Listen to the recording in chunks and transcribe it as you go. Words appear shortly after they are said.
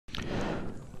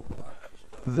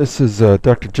This is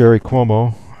Dr. Jerry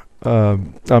Cuomo.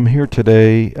 I'm here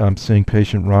today. I'm seeing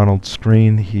patient Ronald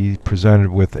Screen. He presented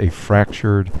with a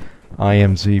fractured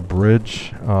IMZ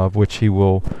bridge, which he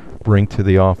will bring to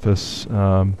the office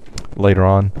later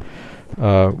on.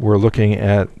 We're looking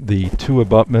at the two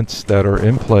abutments that are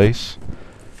in place.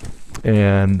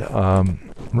 And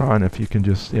Ron, if you can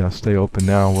just stay open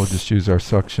now, we'll just use our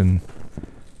suction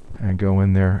and go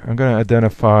in there. I'm going to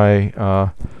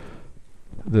identify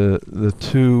the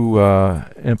two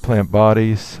implant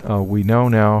bodies. We know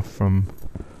now from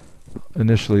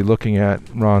initially looking at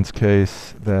Ron's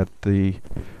case that we're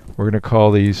going to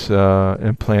call these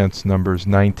implants numbers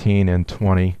 19 and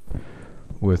 20,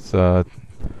 with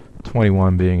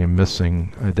 21 being a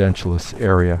missing edentulous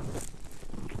area.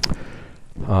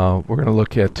 We're going to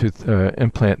look at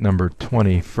implant number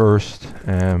 20 first,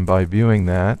 and by viewing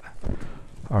that,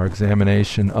 our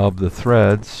examination of the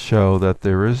threads show that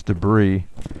there is debris,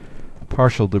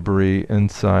 partial debris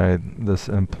inside this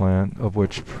implant, of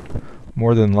which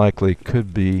more than likely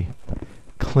could be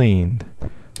cleaned.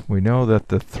 We know that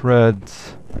the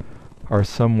threads are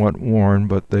somewhat worn,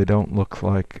 but they don't look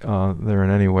like they're in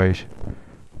any way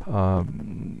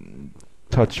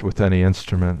touched with any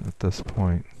instrument at this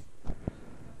point.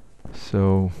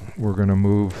 So we're going to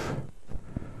move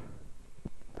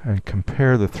and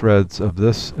compare the threads of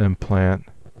this implant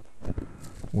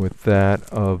with that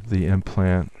of the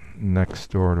implant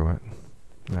next door to it.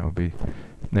 That would be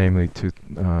namely to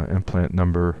implant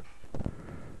number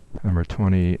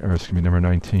 20, or excuse me, number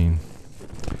 19.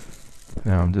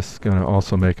 Now I'm just going to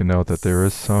also make a note that there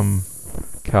is some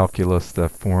calculus that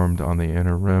formed on the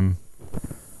inner rim,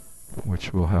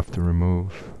 which we'll have to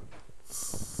remove.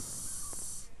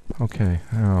 Okay,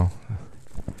 now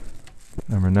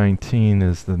number 19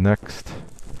 is the next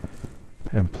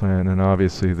implant, and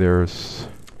obviously there's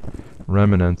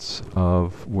remnants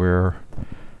of where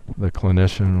the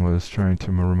clinician was trying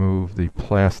to remove the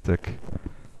plastic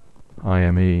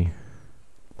IME,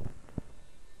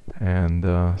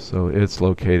 and so it's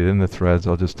located in the threads.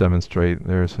 I'll just demonstrate.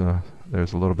 There's a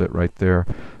little bit right there,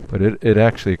 but it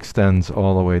actually extends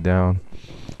all the way down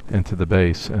into the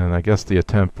base, and I guess the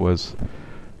attempt was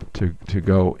to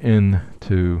go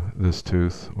into this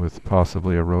tooth with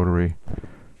possibly a rotary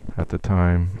at the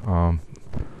time.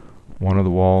 One of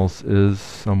the walls is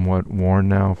somewhat worn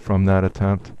now from that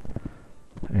attempt,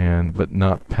 but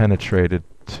not penetrated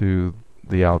to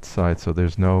the outside, so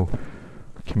there's no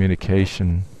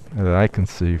communication that I can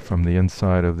see from the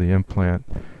inside of the implant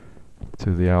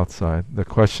to the outside. The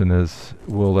question is,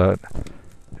 will that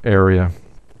area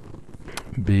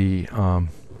be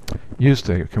used?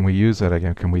 Can we use that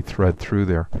again? Can we thread through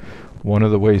there? One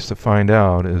of the ways to find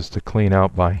out is to clean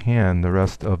out by hand the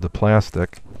rest of the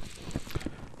plastic,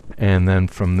 and then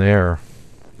from there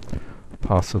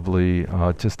possibly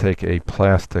just take a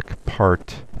plastic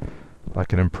part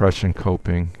like an impression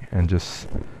coping and just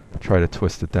try to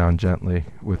twist it down gently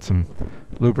with some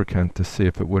lubricant to see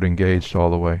if it would engage all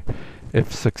the way.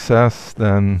 If success,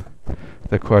 then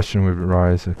the question would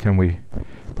arise, can we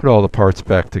put all the parts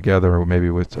back together, or maybe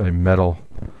with a metal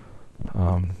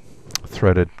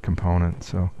threaded component?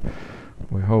 So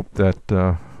we hope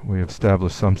that we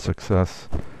established some success,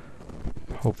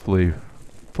 hopefully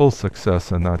full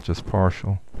success and not just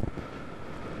partial.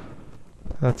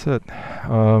 That's it.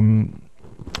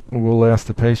 We'll ask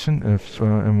the patient if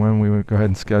and when we would go ahead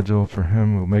and schedule for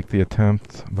him. We'll make the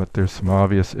attempt, but there's some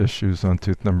obvious issues on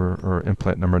tooth number, or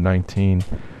implant number 19,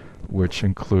 which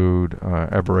include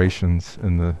aberrations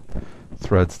in the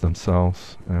threads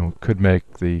themselves, and could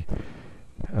make the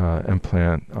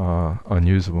implant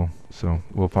unusable. So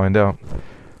we'll find out.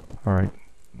 All right,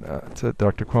 that's it.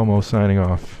 Dr. Cuomo signing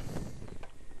off.